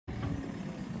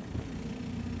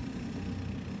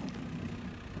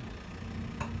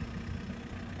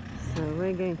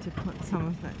we're going to put some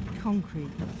of that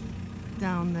concrete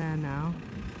down there now.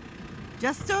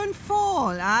 Just don't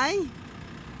fall, eh?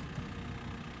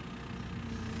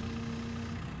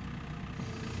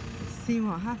 See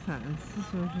what happens.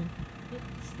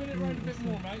 Spin it round a bit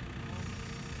more, mate.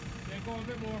 Yeah, go on a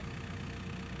bit more.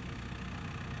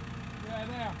 Yeah,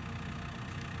 there.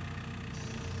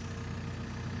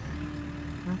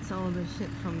 That's all the shit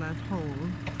from that hole.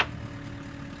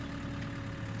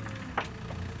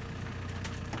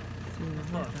 See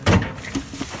what happens.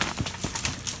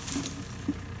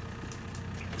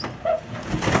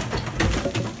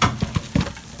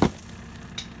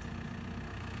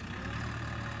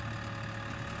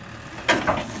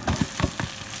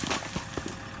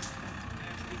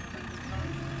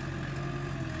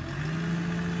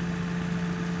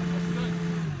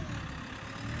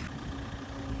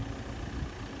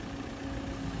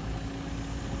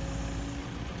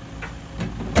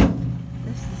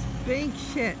 Big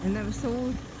shit, and it was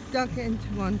all dug into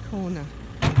one corner.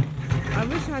 I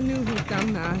wish I knew who'd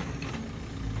done that.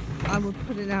 I would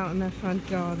put it out in their front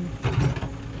garden.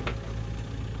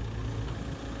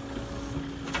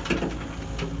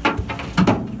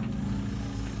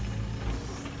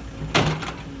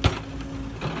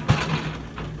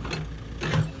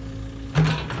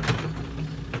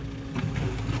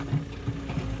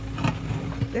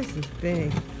 This is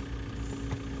big.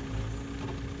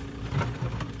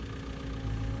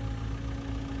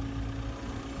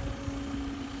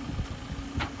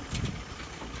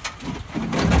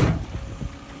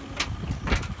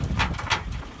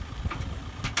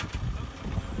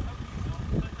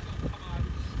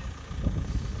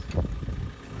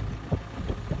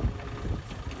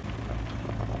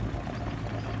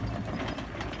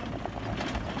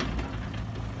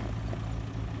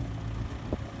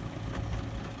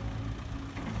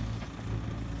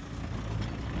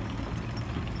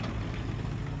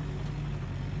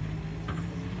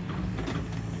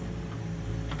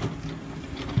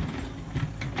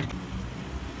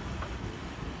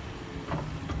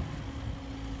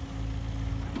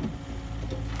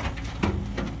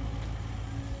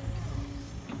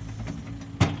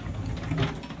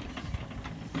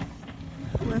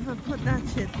 Whoever put that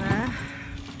shit there,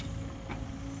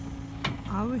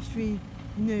 I wish we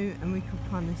knew and we could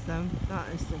punish them. That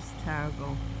is just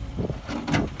terrible.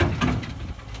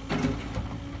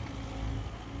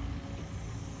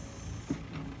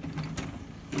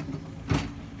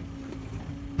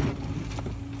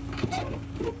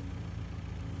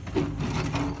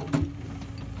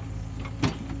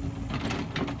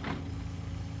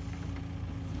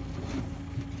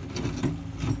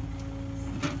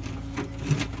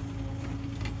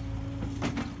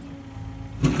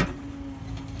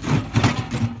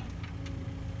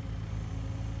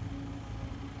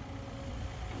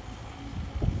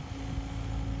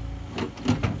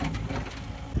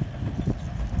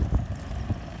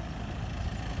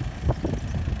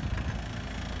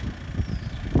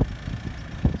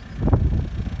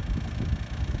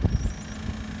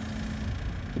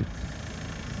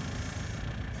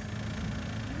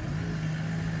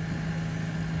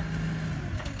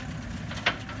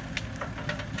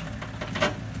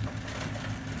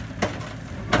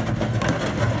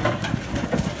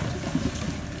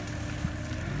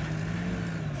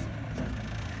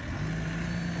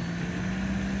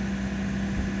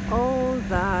 All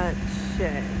that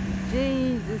shit.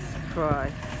 Jesus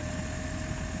Christ.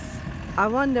 I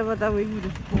wonder whether we would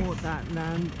have bought that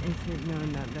land if we'd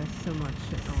known that there's so much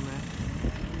shit on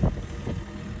it.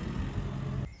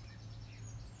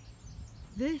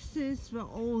 This is where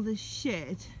all the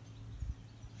shit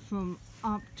from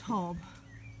up top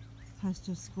has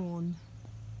just gone.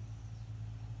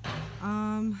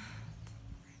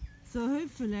 So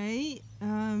hopefully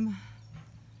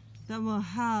that will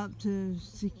help to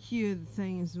secure the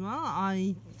thing as well.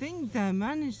 I think they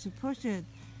managed to push it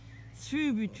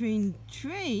through between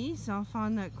trees. I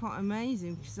found that quite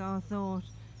amazing because I thought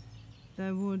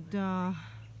they would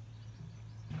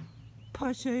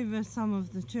push over some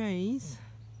of the trees,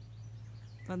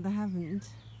 but they haven't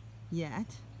yet.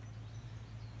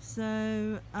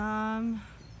 So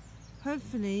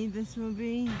hopefully this will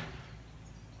be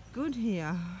good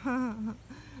here.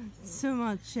 So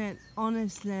much shit,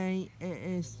 honestly, it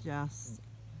is just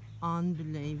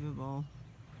unbelievable.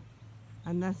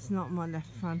 And that's not my left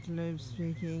frontal lobe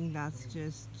speaking, that's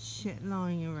just shit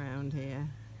lying around here.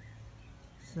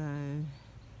 So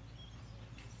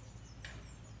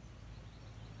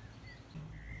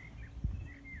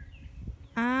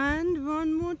and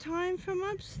one more time from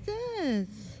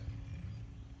upstairs.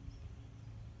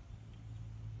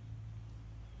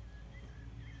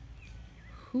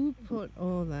 Who put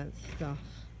all that stuff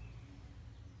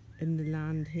in the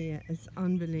land here? It's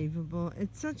unbelievable.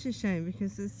 It's such a shame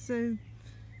because it's so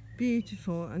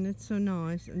beautiful and it's so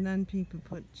nice, and then people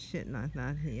put shit like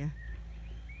that here.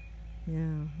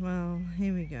 Yeah, well,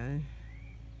 here we go.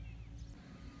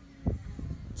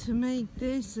 To make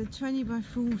this a 20 by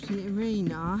 40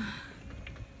 arena,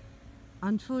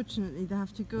 unfortunately they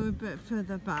have to go a bit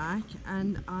further back,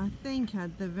 and I think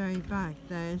at the very back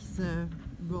there's a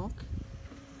rock,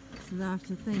 so they have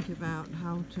to think about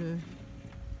how to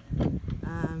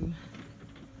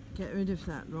get rid of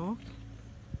that rock,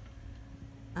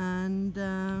 and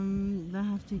they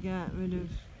have to get rid of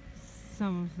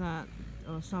some of that,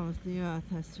 or some of the earth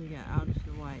has to get out of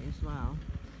the way as well.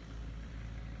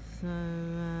 So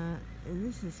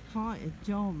this is quite a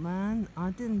job, man.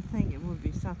 I didn't think it would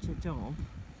be such a job,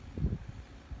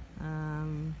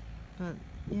 but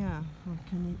yeah, what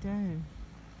can you do?